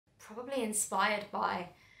probably inspired by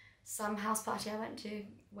some house party I went to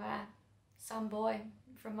where some boy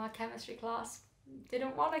from my chemistry class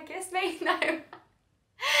didn't want to kiss me. No.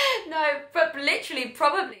 No, but literally,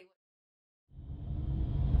 probably.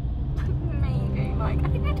 Maybe, like, I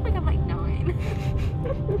think I had to wake up like 9.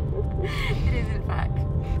 It is in fact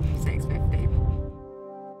 6:50.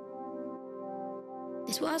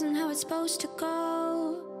 This wasn't how it's supposed to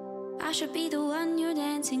go. I should be the one you're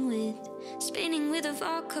dancing with, spinning with a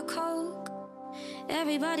vodka coke.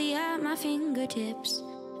 Everybody at my fingertips.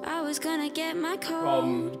 I was gonna get my coat.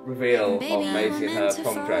 Prom reveal of Maisie in her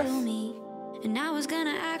prom dress. And I was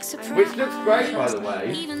gonna act surprised. Which looks great, by the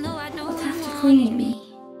way. Even though I know you wanted me.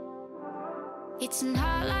 It's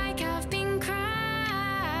not like I've been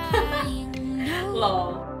crying. No.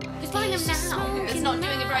 Lol. Who's playing him now? It's not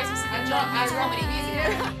doing a very specific job as comedy music.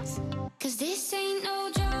 Cause this ain't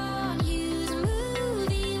no John Hughes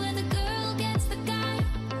movie where the girl gets the guy.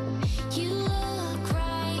 You look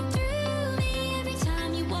right through me every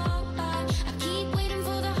time you walk by. I keep waiting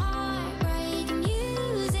for the heartbreak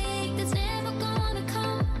music that's never gonna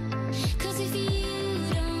come. Cause if you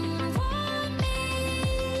don't want me,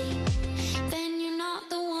 then you're not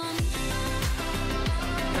the one.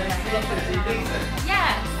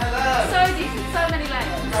 Yes. Hello. So decent, so many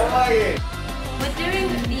legs. How are you? We're doing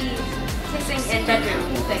the kissing in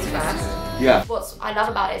bedroom thing first. Yeah. What I love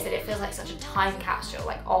about it is that it feels like such a time capsule,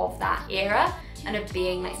 like of that era and of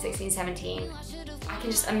being like 16, 17. I can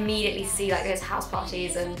just immediately see like those house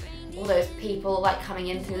parties and all those people like coming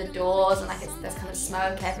in through the doors and like there's kind of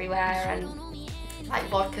smoke everywhere and like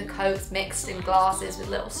vodka cokes mixed in glasses with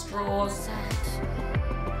little straws.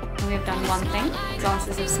 And we've done one thing,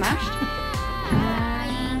 glasses have smashed.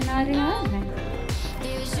 And I don't know anything.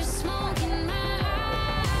 There's just smoke in my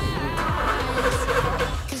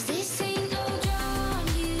Cause this ain't no John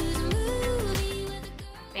Hughes movie with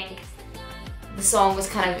I think the song was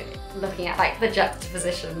kind of looking at like the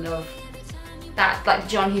juxtaposition of that like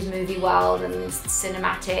John Hughes movie world and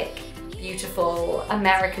cinematic, beautiful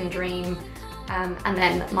American dream, and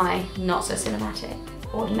then my not so cinematic,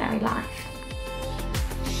 ordinary life.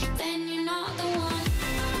 Then you're not the one.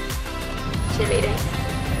 Cheerleading.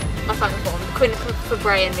 My final form, the Queen for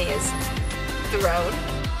Bray and me is the road.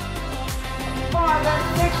 5,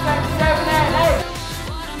 6, 7, 8, 8.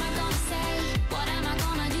 What am I gonna say? What am I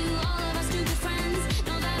gonna do? All of our stupid friends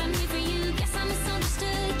know that I'm here for you. Guess I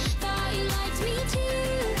misunderstood. Thought you liked me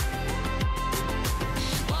too.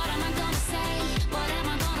 What am I gonna say? What am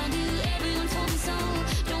I gonna do? Everyone told me so.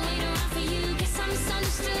 Don't wait around for you. Guess I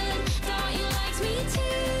misunderstood. Thought you liked me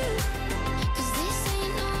too. Cause this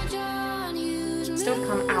ain't no John Hughes. Still to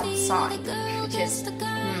come outside, which is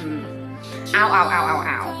ow, ow, ow, ow,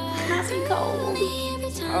 ow. Nice and cold.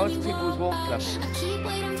 How is People's Walk Club?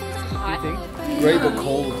 Hot. Great but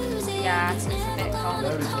cold. Yeah, it's a bit cold.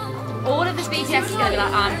 All of this BTS is going to be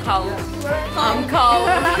like, I'm cold. I'm cold.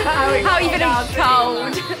 How are you feeling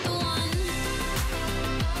cold?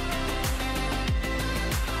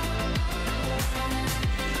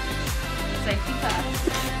 Safety first.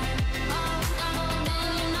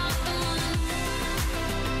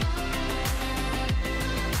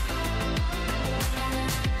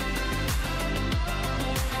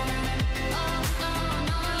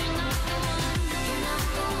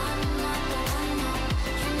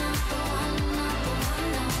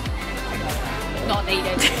 Not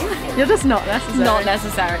needed. You're just not necessary. Not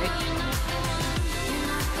necessary.